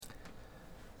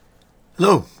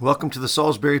Hello, welcome to the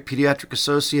Salisbury Pediatric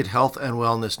Associate Health and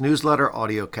Wellness Newsletter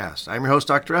Audiocast. I'm your host,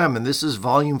 Dr. M, and this is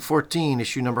Volume 14,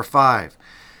 Issue Number 5.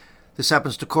 This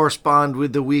happens to correspond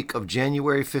with the week of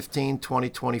January 15,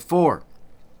 2024.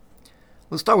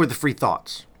 Let's start with the free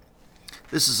thoughts.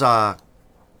 This is a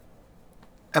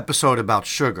episode about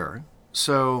sugar.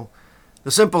 So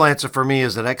the simple answer for me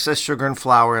is that excess sugar and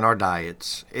flour in our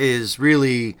diets is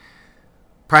really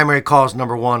primary cause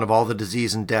number one of all the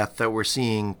disease and death that we're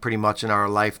seeing pretty much in our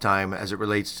lifetime as it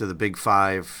relates to the big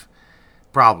five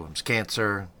problems: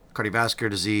 cancer, cardiovascular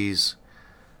disease,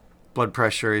 blood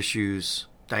pressure issues,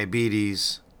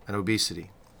 diabetes, and obesity.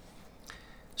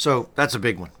 So that's a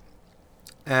big one.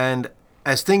 And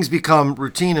as things become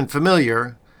routine and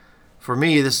familiar, for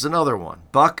me, this is another one.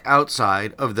 Buck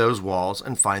outside of those walls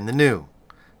and find the new.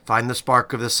 Find the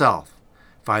spark of the self.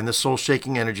 Find the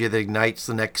soul-shaking energy that ignites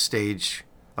the next stage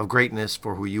of greatness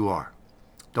for who you are.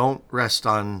 Don't rest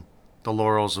on the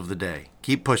laurels of the day.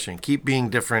 Keep pushing. Keep being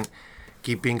different.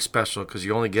 Keep being special, because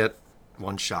you only get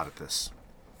one shot at this.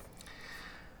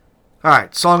 All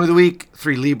right, Song of the Week,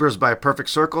 3 Libras by A Perfect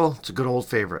Circle. It's a good old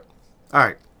favorite. All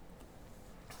right.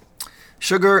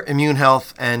 Sugar, immune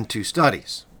health, and 2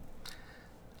 studies.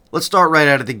 Let's start right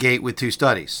out of the gate with 2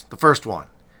 studies. The first one.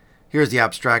 Here's the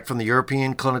abstract from the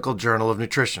European Clinical Journal of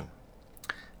Nutrition.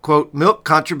 Quote, milk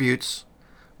contributes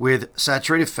with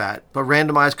saturated fat, but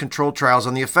randomized controlled trials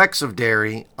on the effects of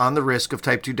dairy on the risk of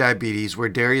type 2 diabetes, where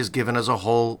dairy is given as a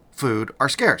whole food, are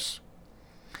scarce.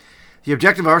 The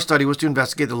objective of our study was to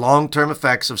investigate the long-term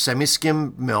effects of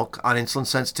semi-skim milk on insulin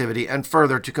sensitivity, and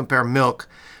further to compare milk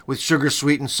with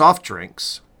sugar-sweetened soft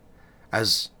drinks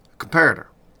as a comparator.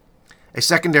 A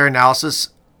secondary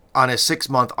analysis on a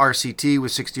 6-month RCT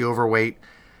with 60 overweight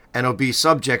and obese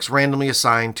subjects randomly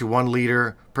assigned to 1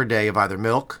 liter per day of either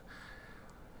milk,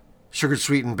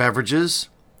 sugar-sweetened beverages,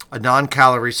 a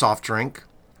non-calorie soft drink,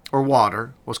 or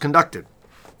water was conducted.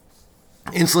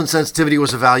 Insulin sensitivity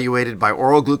was evaluated by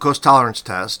oral glucose tolerance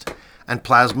test and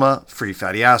plasma-free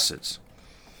fatty acids.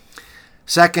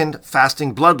 Second,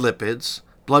 fasting blood lipids,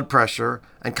 blood pressure,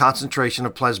 and concentration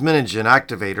of plasminogen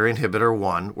activator inhibitor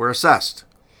 1 were assessed.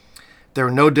 There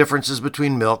were no differences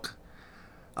between milk,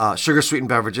 sugar-sweetened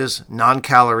beverages,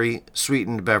 non-calorie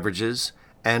sweetened beverages,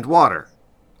 and water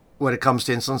when it comes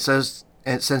to insulin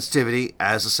sensitivity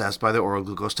as assessed by the oral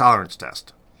glucose tolerance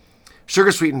test.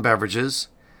 Sugar-sweetened beverages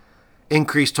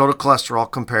increased total cholesterol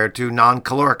compared to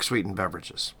non-caloric sweetened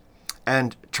beverages,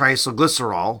 and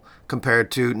triacylglycerol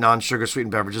compared to non-sugar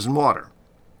sweetened beverages and water.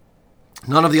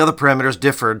 None of the other parameters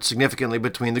differed significantly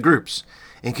between the groups.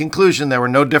 In conclusion, there were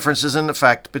no differences in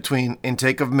effect between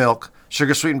intake of milk,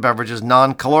 sugar-sweetened beverages,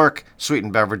 non-caloric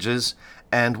sweetened beverages,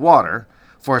 and water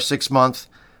for a 6-month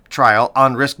trial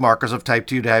on risk markers of type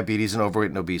 2 diabetes in overweight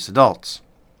and obese adults.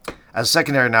 As a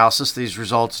secondary analysis, these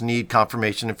results need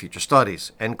confirmation in future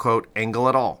studies. End quote, Engel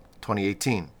et al.,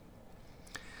 2018.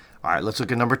 All right, let's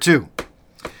look at number 2.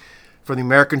 From the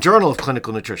American Journal of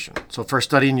Clinical Nutrition. So first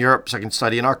study in Europe, second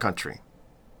study in our country.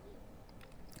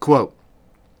 Quote,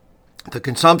 the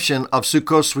consumption of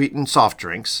sucrose-sweetened soft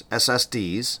drinks,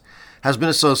 SSDs, has been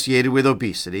associated with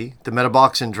obesity, the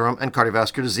metabolic syndrome, and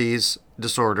cardiovascular disease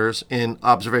disorders in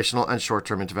observational and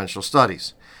short-term interventional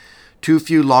studies. Too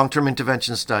few long-term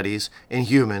intervention studies in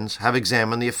humans have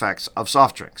examined the effects of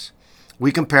soft drinks.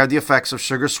 We compared the effects of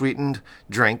sugar-sweetened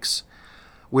drinks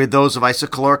with those of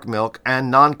isocaloric milk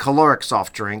and non-caloric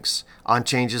soft drinks on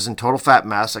changes in total fat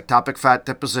mass, ectopic fat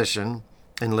deposition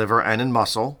in liver and in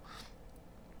muscle.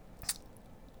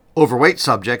 Overweight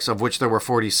subjects, of which there were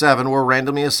 47, were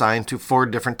randomly assigned to 4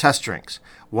 different test drinks,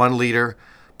 1 liter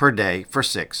per day for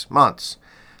 6 months.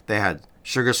 They had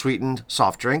sugar-sweetened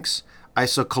soft drinks,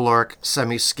 isocaloric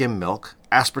semi-skim milk,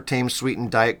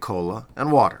 aspartame-sweetened diet cola, and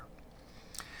water.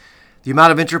 The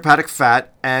amount of intrahepatic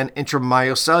fat and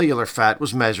intramyocellular fat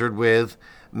was measured with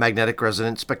magnetic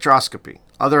resonance spectroscopy.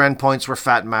 Other endpoints were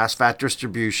fat mass, fat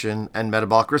distribution, and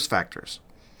metabolic risk factors.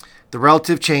 The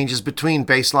relative changes between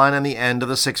baseline and the end of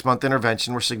the 6-month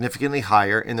intervention were significantly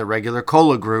higher in the regular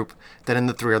cola group than in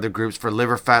the 3 other groups for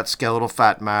liver fat, skeletal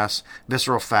fat mass,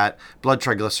 visceral fat, blood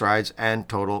triglycerides, and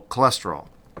total cholesterol.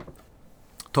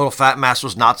 Total fat mass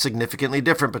was not significantly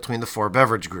different between the 4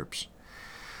 beverage groups.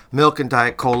 Milk and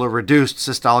diet cola reduced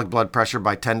systolic blood pressure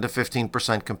by 10 to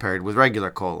 15% compared with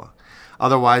regular cola.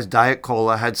 Otherwise, diet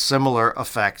cola had similar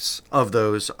effects of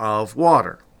those of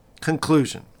water.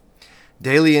 Conclusion.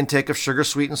 Daily intake of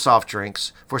sugar-sweetened soft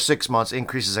drinks for 6 months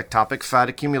increases ectopic fat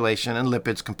accumulation and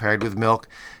lipids compared with milk,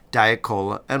 diet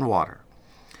cola, and water.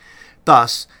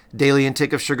 Thus, daily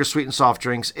intake of sugar-sweetened soft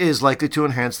drinks is likely to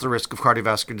enhance the risk of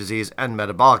cardiovascular disease and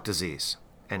metabolic disease.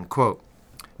 End quote.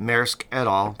 Maersk et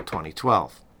al.,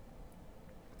 2012.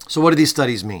 So what do these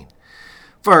studies mean?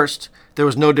 First, there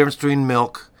was no difference between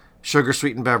milk,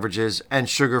 sugar-sweetened beverages, and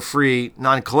sugar-free,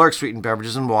 non-caloric sweetened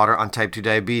beverages and water on type 2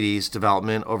 diabetes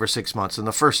development over 6 months in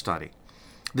the first study.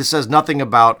 This says nothing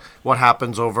about what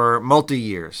happens over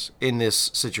multi-years in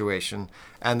this situation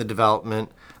and the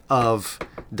development of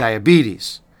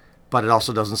diabetes, but it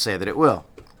also doesn't say that it will.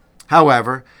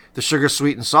 However, the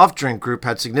sugar-sweetened soft drink group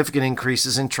had significant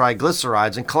increases in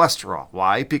triglycerides and cholesterol.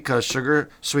 Why? Because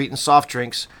sugar-sweetened soft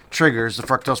drinks triggers the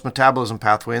fructose metabolism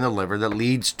pathway in the liver that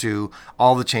leads to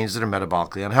all the changes that are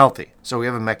metabolically unhealthy. So we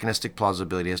have a mechanistic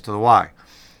plausibility as to the why.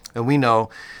 And we know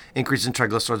increases in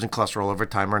triglycerides and cholesterol over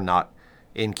time are not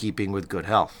in keeping with good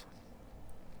health.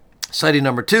 Study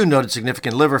number 2 noted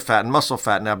significant liver fat and muscle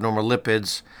fat and abnormal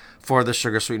lipids for the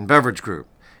sugar-sweetened beverage group.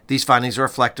 These findings are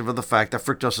reflective of the fact that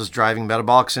fructose is driving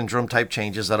metabolic syndrome type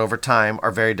changes that over time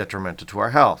are very detrimental to our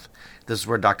health. This is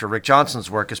where Dr. Rick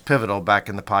Johnson's work is pivotal back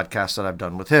in the podcast that I've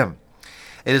done with him.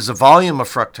 It is the volume of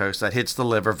fructose that hits the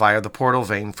liver via the portal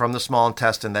vein from the small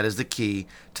intestine that is the key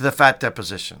to the fat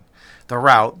deposition. The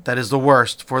route that is the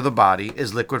worst for the body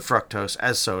is liquid fructose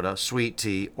as soda, sweet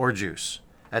tea, or juice,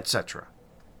 etc.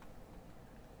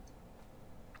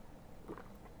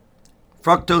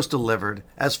 Fructose delivered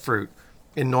as fruit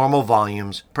in normal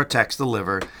volumes protects the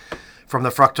liver from the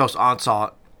fructose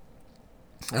onslaught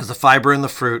as the fiber in the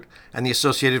fruit and the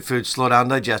associated foods slow down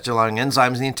digestion, allowing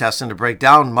enzymes in the intestine to break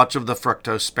down much of the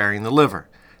fructose, sparing the liver.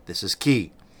 This is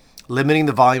key. Limiting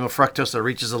the volume of fructose that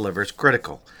reaches the liver is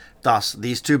critical. Thus,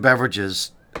 these 2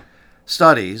 beverages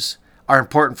studies are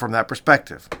important from that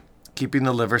perspective. Keeping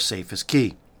the liver safe is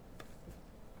key.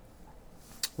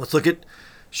 Let's look at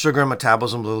sugar and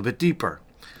metabolism a little bit deeper.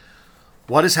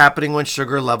 What is happening when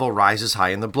sugar level rises high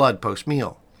in the blood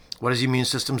post-meal? What is the immune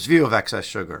system's view of excess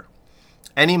sugar?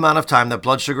 Any amount of time that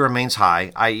blood sugar remains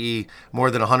high, i.e. more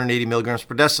than 180 milligrams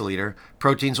per deciliter,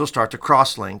 proteins will start to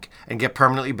cross-link and get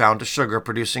permanently bound to sugar,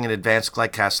 producing an advanced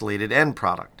glycosylated end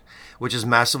product, which is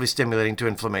massively stimulating to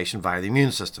inflammation via the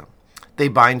immune system. They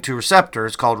bind to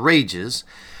receptors called RAGEs,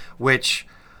 which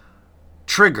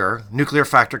trigger nuclear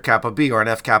factor kappa B, or an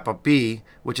F-kappa B,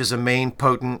 which is a main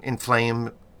potent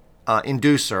inducer,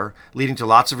 leading to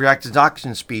lots of reactive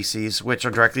oxygen species, which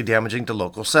are directly damaging to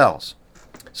local cells.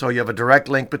 So you have a direct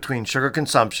link between sugar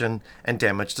consumption and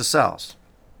damage to cells.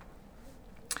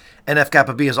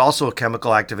 NF-kappa B is also a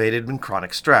chemical activated in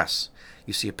chronic stress.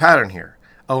 You see a pattern here.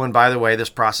 Oh, and by the way, this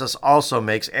process also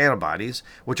makes antibodies,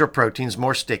 which are proteins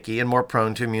more sticky and more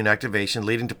prone to immune activation,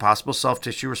 leading to possible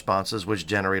self-tissue responses which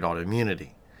generate autoimmunity.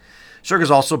 Sugar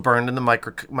is also burned in the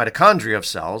mitochondria of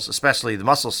cells, especially the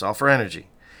muscle cell, for energy.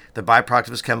 The byproduct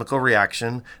of this chemical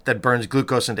reaction that burns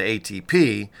glucose into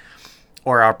ATP,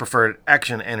 or our preferred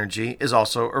action energy, is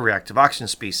also a reactive oxygen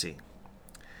species.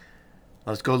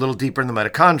 Let's go a little deeper in the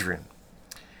mitochondrion.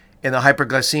 In the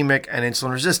hyperglycemic and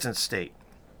insulin-resistant state,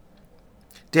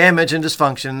 damage and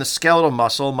dysfunction in the skeletal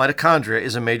muscle mitochondria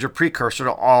is a major precursor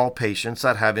to all patients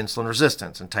that have insulin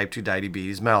resistance and type 2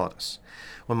 diabetes mellitus.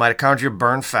 When mitochondria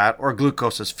burn fat or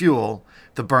glucose as fuel,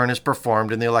 the burn is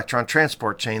performed in the electron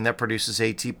transport chain that produces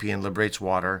ATP and liberates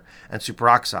water and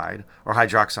superoxide or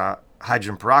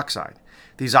hydrogen peroxide.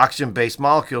 These oxygen-based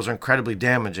molecules are incredibly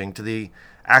damaging to the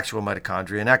actual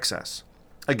mitochondria in excess.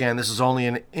 Again, this is only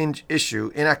an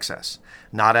issue in excess,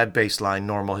 not at baseline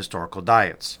normal historical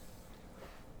diets.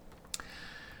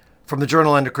 From the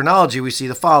journal Endocrinology, we see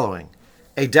the following.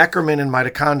 A decrement in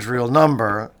mitochondrial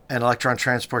number and electron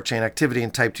transport chain activity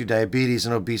in type 2 diabetes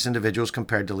in obese individuals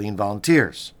compared to lean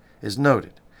volunteers is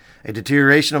noted. A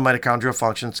deterioration of mitochondrial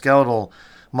function skeletal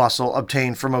muscle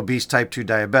obtained from obese type 2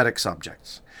 diabetic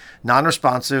subjects.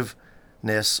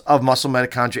 Non-responsiveness of muscle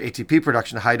mitochondria ATP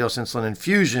production to high-dose insulin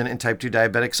infusion in type 2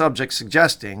 diabetic subjects,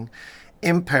 suggesting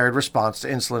impaired response to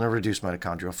insulin and reduced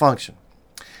mitochondrial function.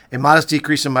 A modest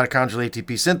decrease in mitochondrial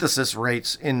ATP synthesis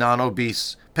rates in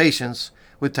non-obese patients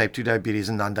with type 2 diabetes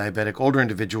and non-diabetic older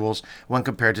individuals when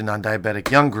compared to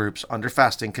non-diabetic young groups under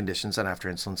fasting conditions and after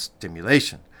insulin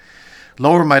stimulation.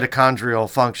 Lower mitochondrial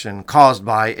function caused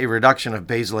by a reduction of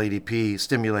basal ADP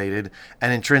stimulated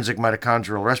and intrinsic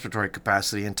mitochondrial respiratory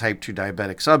capacity in type 2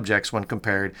 diabetic subjects when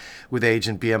compared with age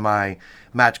and BMI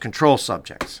matched control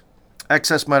subjects.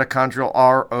 Excess mitochondrial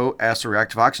ROS, or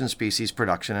reactive oxygen species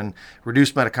production, and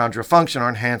reduced mitochondrial function are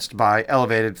enhanced by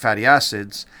elevated fatty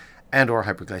acids and or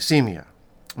hyperglycemia.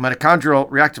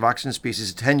 Mitochondrial reactive oxygen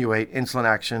species attenuate insulin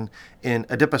action in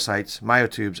adipocytes,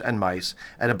 myotubes, and mice,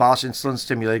 and abolish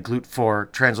insulin-stimulated GLUT4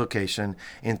 translocation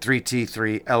in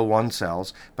 3T3L1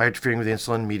 cells by interfering with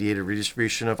insulin-mediated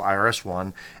redistribution of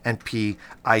IRS1 and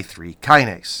PI3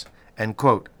 kinase. End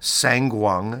quote.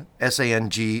 Sangwang,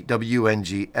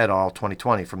 Sangwng et al.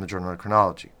 2020 from the Journal of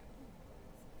Endocrinology.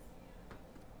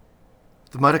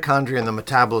 The mitochondria and the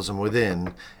metabolism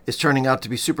within is turning out to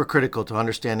be supercritical to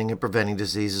understanding and preventing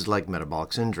diseases like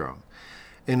metabolic syndrome.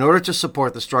 In order to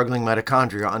support the struggling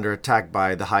mitochondria under attack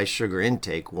by the high sugar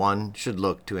intake, one should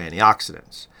look to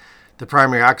antioxidants. The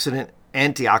primary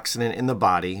antioxidant in the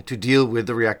body to deal with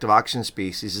the reactive oxygen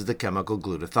species is the chemical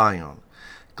glutathione.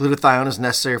 Glutathione is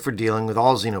necessary for dealing with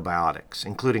all xenobiotics,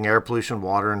 including air pollution,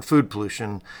 water, and food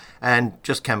pollution, and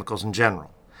just chemicals in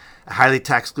general. A highly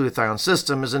taxed glutathione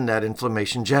system is a net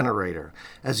inflammation generator,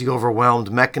 as the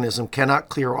overwhelmed mechanism cannot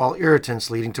clear all irritants,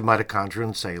 leading to mitochondrial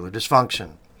and cellular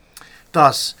dysfunction.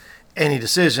 Thus, any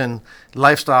decision,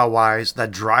 lifestyle-wise,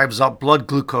 that drives up blood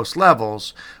glucose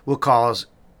levels will cause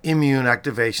immune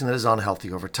activation that is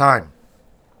unhealthy over time.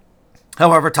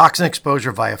 However, toxin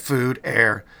exposure via food,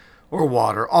 air, or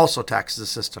water also taxes the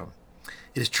system.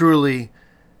 It is truly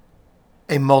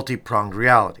a multi-pronged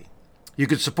reality. You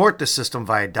could support this system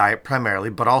via diet primarily,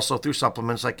 but also through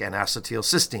supplements like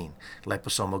N-acetylcysteine,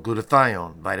 liposomal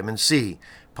glutathione, vitamin C,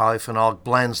 polyphenolic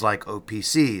blends like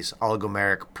OPCs,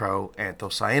 oligomeric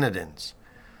proanthocyanidins.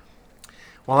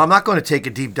 While I'm not going to take a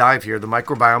deep dive here, the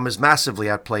microbiome is massively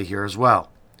at play here as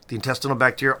well. The intestinal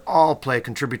bacteria all play a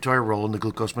contributory role in the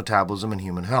glucose metabolism and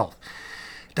human health.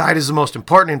 Diet is the most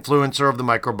important influencer of the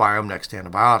microbiome next to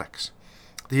antibiotics.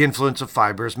 The influence of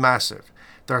fiber is massive.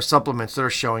 There are supplements that are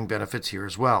showing benefits here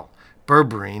as well.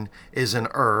 Berberine is an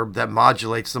herb that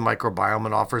modulates the microbiome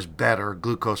and offers better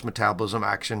glucose metabolism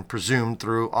action presumed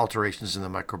through alterations in the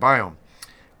microbiome.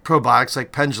 Probiotics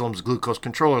like Pendulum's glucose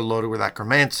controller are loaded with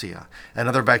Akkermansia and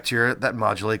other bacteria that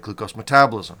modulate glucose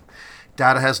metabolism.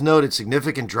 Data has noted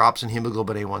significant drops in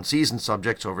hemoglobin A1Cs in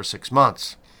subjects over 6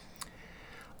 months.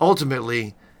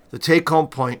 Ultimately, the take-home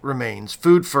point remains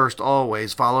food first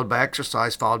always, followed by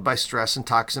exercise, followed by stress and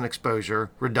toxin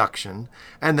exposure reduction,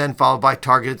 and then followed by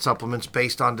targeted supplements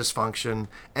based on dysfunction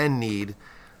and need.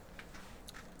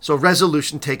 So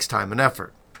resolution takes time and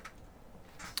effort.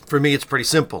 For me, it's pretty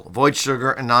simple. Avoid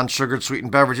sugar and non-sugared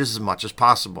sweetened beverages as much as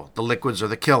possible. The liquids are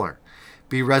the killer.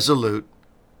 Be resolute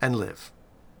and live.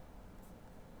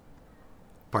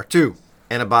 Part 2.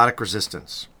 Antibiotic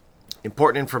resistance.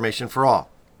 Important information for all.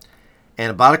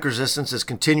 Antibiotic resistance is a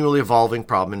continually evolving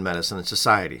problem in medicine and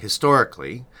society.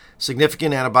 Historically,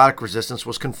 significant antibiotic resistance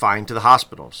was confined to the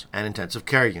hospitals and intensive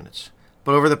care units.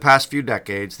 But over the past few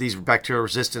decades, these bacterial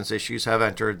resistance issues have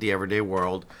entered the everyday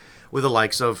world, with the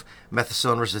likes of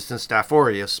methicillin-resistant Staph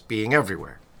aureus being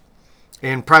everywhere.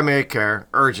 In primary care,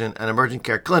 urgent, and emergent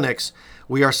care clinics,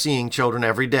 we are seeing children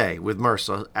every day with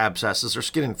MRSA, abscesses, or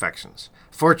skin infections.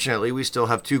 Fortunately, we still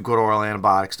have 2 good oral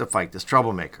antibiotics to fight this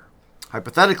troublemaker.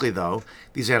 Hypothetically, though,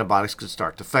 these antibiotics could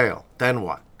start to fail. Then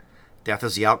what? Death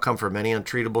is the outcome for many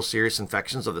untreatable serious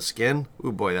infections of the skin?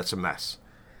 Ooh boy, that's a mess.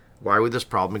 Why would this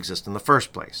problem exist in the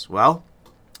first place? Well,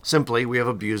 simply, we have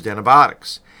abused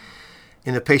antibiotics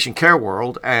in the patient care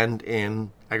world and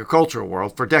in agricultural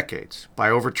world for decades by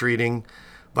overtreating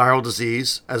viral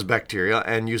disease as bacteria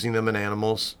and using them in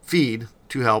animals' feed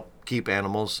to help keep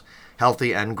animals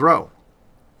healthy and grow.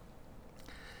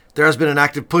 There has been an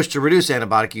active push to reduce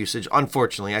antibiotic usage.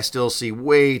 Unfortunately, I still see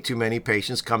way too many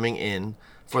patients coming in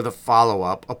for the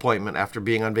follow-up appointment after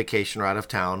being on vacation or out of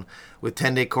town with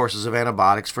 10-day courses of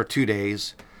antibiotics for 2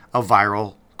 days of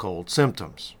viral cold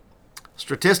symptoms.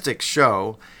 Statistics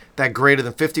show that greater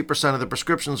than 50% of the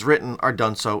prescriptions written are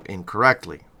done so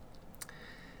incorrectly.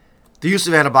 The use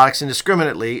of antibiotics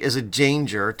indiscriminately is a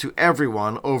danger to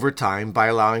everyone over time by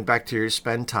allowing bacteria to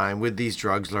spend time with these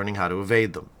drugs learning how to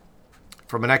evade them.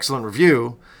 From an excellent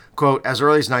review, quote, as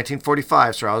early as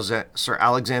 1945, Sir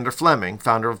Alexander Fleming,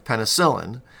 founder of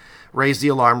penicillin, raised the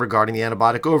alarm regarding the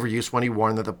antibiotic overuse when he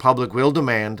warned that the public will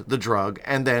demand the drug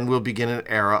and then will begin an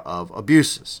era of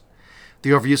abuses. The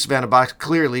overuse of antibiotics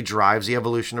clearly drives the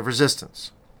evolution of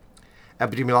resistance.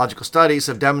 Epidemiological studies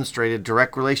have demonstrated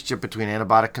direct relationship between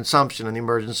antibiotic consumption and the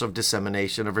emergence of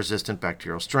dissemination of resistant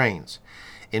bacterial strains.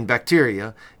 In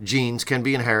bacteria, genes can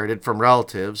be inherited from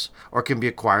relatives or can be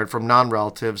acquired from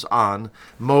non-relatives on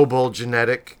mobile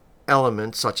genetic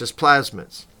elements such as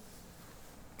plasmids.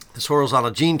 This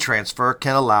horizontal gene transfer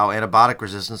can allow antibiotic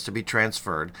resistance to be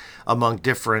transferred among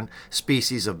different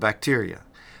species of bacteria.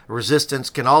 Resistance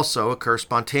can also occur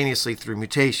spontaneously through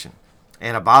mutation.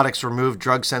 Antibiotics remove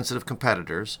drug-sensitive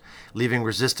competitors, leaving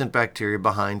resistant bacteria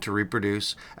behind to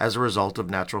reproduce as a result of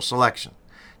natural selection.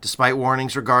 Despite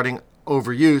warnings regarding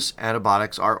overuse,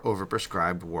 antibiotics are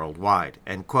overprescribed worldwide.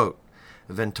 End quote.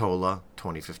 Ventola,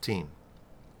 2015.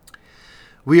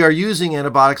 We are using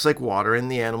antibiotics like water in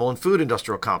the animal and food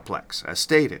industrial complex, as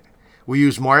stated. We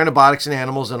use more antibiotics in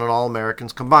animals than in all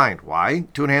Americans combined. Why?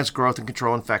 To enhance growth and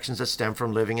control infections that stem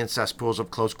from living in cesspools of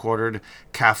close-quartered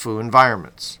CAFU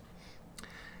environments.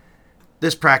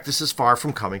 This practice is far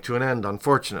from coming to an end,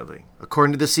 unfortunately.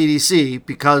 According to the CDC,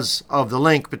 because of the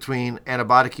link between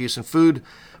antibiotic use in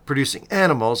food-producing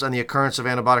animals and the occurrence of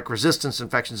antibiotic resistance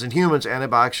infections in humans,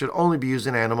 antibiotics should only be used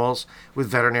in animals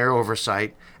with veterinary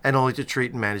oversight and only to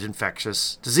treat and manage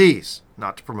infectious disease,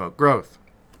 not to promote growth.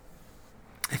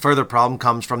 A further problem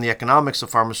comes from the economics of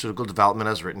pharmaceutical development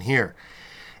as written here.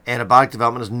 Antibiotic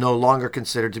development is no longer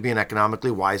considered to be an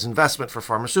economically wise investment for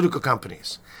pharmaceutical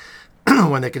companies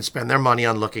when they can spend their money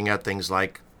on looking at things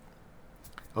like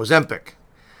Ozempic.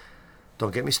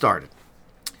 Don't get me started.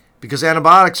 Because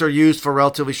antibiotics are used for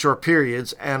relatively short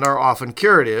periods and are often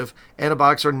curative,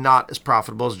 antibiotics are not as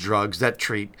profitable as drugs that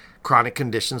treat chronic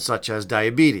conditions such as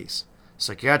diabetes,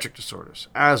 psychiatric disorders,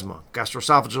 asthma,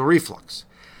 gastroesophageal reflux.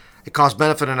 A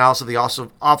cost-benefit analysis of the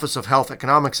Office of Health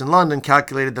Economics in London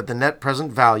calculated that the net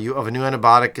present value of a new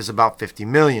antibiotic is about $50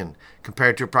 million,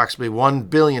 compared to approximately $1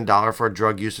 billion for a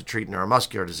drug used to treat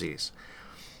neuromuscular disease.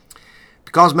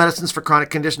 Because medicines for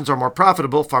chronic conditions are more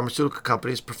profitable, pharmaceutical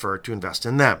companies prefer to invest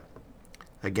in them.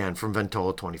 Again, from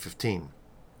Ventola 2015.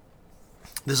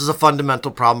 This is a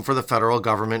fundamental problem for the federal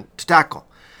government to tackle.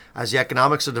 As the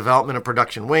economics of development and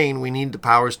production wane, we need the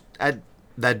powers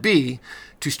that be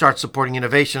to start supporting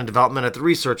innovation and development at the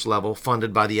research level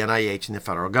funded by the NIH and the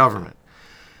federal government.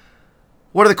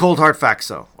 What are the cold hard facts,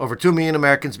 though? Over 2 million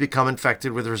Americans become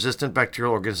infected with resistant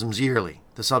bacterial organisms yearly.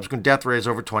 The subsequent death rate is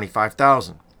over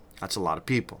 25,000. That's a lot of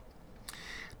people.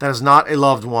 That is a lot of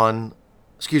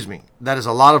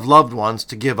loved ones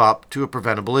to give up to a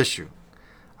preventable issue.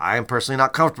 I am personally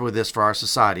not comfortable with this for our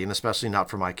society, and especially not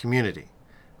for my community.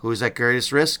 Who is at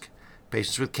greatest risk?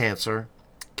 Patients with cancer,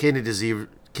 kidney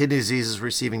diseases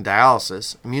receiving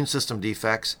dialysis, immune system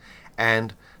defects,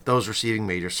 and those receiving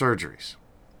major surgeries.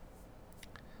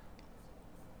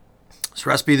 This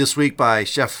recipe this week by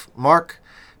Chef Mark,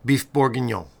 beef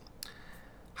bourguignon.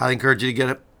 Highly encourage you to get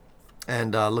it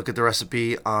and look at the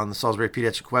recipe on the Salisbury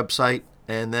Pediatric website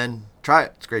and then try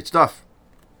it. It's great stuff.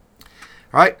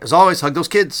 All right, as always, hug those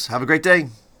kids. Have a great day.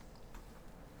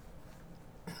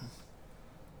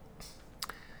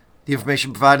 The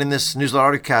information provided in this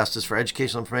newsletter Audiocast is for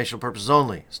educational and informational purposes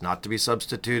only. It's not to be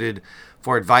substituted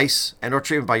for advice and or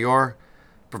treatment by your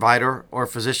provider or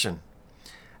physician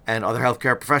and other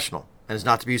healthcare professional, and is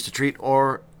not to be used to treat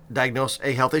or diagnose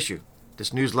a health issue.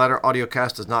 This newsletter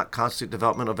Audiocast does not constitute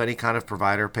development of any kind of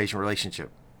provider-patient relationship.